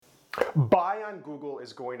Buy on Google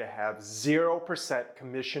is going to have 0%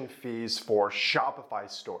 commission fees for Shopify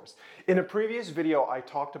stores. In a previous video, I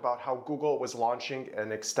talked about how Google was launching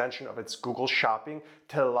an extension of its Google Shopping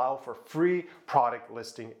to allow for free product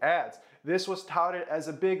listing ads. This was touted as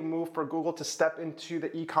a big move for Google to step into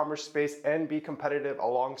the e-commerce space and be competitive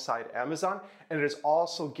alongside Amazon. And it is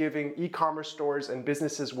also giving e-commerce stores and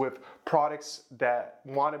businesses with products that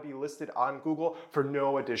want to be listed on Google for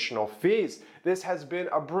no additional fees. This has been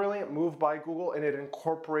a brilliant move by Google, and it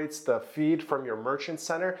incorporates the feed from your Merchant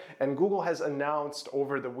Center. And Google has announced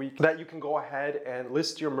over the week that you can go ahead and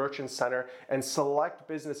list your Merchant Center, and select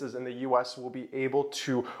businesses in the US will be able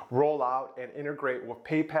to roll out and integrate with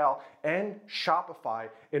PayPal and Shopify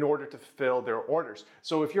in order to fill their orders.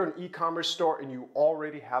 So if you're an e-commerce store and you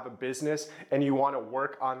already have a business and you want to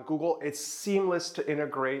work on Google, it's seamless to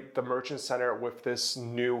integrate the Merchant Center with this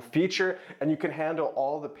new feature, and you can handle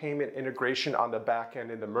all the payment integration on the back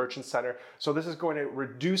end in the Merchant Center. So this is going to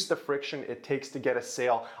reduce the friction it takes to get a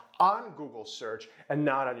sale on Google search and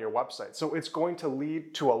not on your website. So it's going to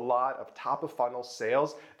lead to a lot of top of funnel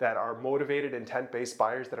sales that are motivated, intent-based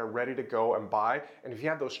buyers that are ready to go and buy. And if you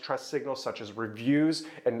have those trust signals such as reviews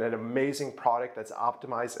and an amazing product that's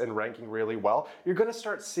optimized and ranking really well, you're going to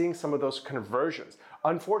start seeing some of those conversions.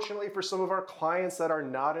 Unfortunately, for some of our clients that are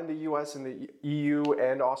not in the US and the EU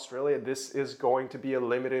and Australia, this is going to be a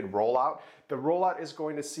limited rollout. The rollout is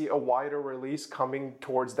going to see a wider release coming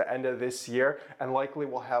towards the end of this year, and likely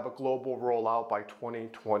we'll have a global rollout by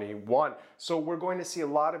 2021. So we're going to see a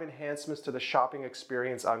lot of enhancements to the shopping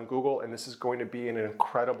experience on Google, and this is going to be an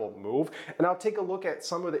incredible move. And I'll take a look at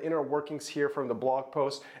some of the inner workings here from the blog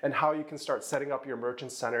post and how you can start setting up your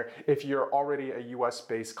Merchant Center if you're already a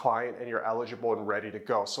US-based client and you're eligible and ready to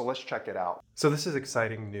go. So let's check it out. So this is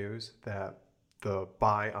exciting news that the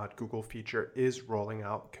Buy on Google feature is rolling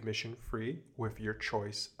out commission-free with your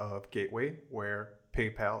choice of gateway, where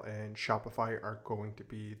PayPal and Shopify are going to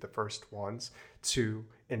be the first ones to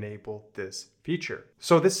enable this feature.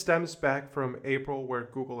 So this stems back from April, where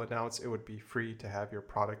Google announced it would be free to have your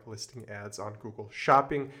product listing ads on Google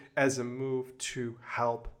Shopping as a move to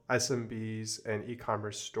help SMBs and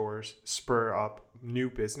e-commerce stores spur up new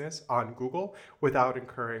business on Google without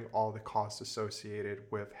incurring all the costs associated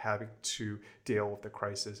with having to deal with the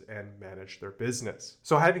crisis and manage their business.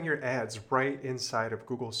 So having your ads right inside of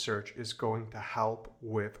Google search is going to help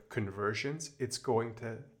with conversions. It's going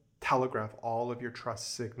to telegraph all of your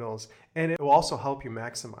trust signals, and it will also help you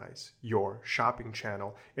maximize your shopping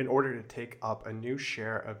channel in order to take up a new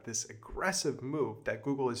share of this aggressive move that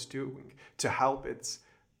Google is doing to help its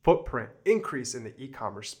footprint increase in the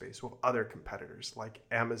e-commerce space with other competitors like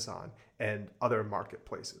Amazon and other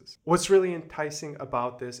marketplaces. What's really enticing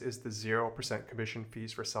about this is the 0% commission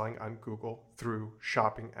fees for selling on Google through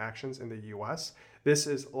shopping actions in the US. This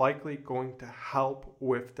is likely going to help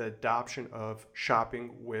with the adoption of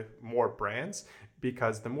shopping with more brands,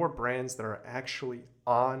 because the more brands that are actually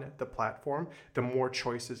on the platform, the more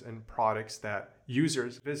choices and products that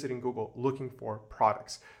users visiting Google looking for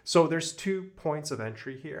products. So there's 2 points of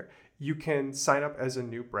entry here. You can sign up as a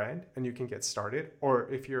new brand and you can get started, or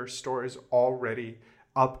if your store is already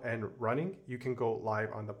up and running, you can go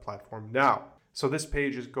live on the platform now. So this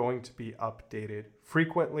page is going to be updated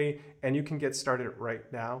frequently, and you can get started right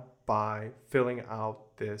now by filling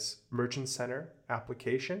out this Merchant Center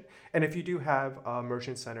application. And if you do have a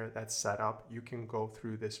Merchant Center that's set up, you can go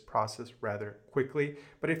through this process rather quickly.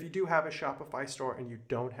 But if you do have a Shopify store and you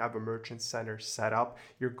don't have a Merchant Center set up,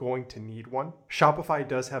 you're going to need one. Shopify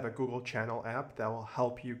does have a Google Channel app that will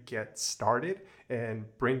help you get started and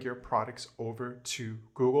bring your products over to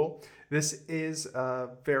Google. This is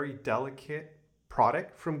a very delicate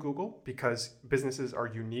product from Google because businesses are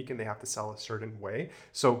unique and they have to sell a certain way.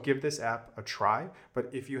 So give this app a try. But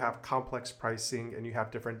if you have complex pricing and you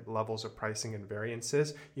have different levels of pricing and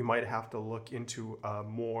variances, you might have to look into a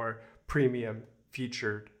more premium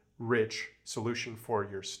featured rich solution for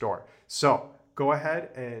your store. So go ahead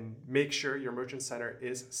and make sure your Merchant Center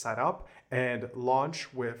is set up and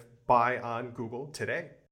launch with Buy on Google today.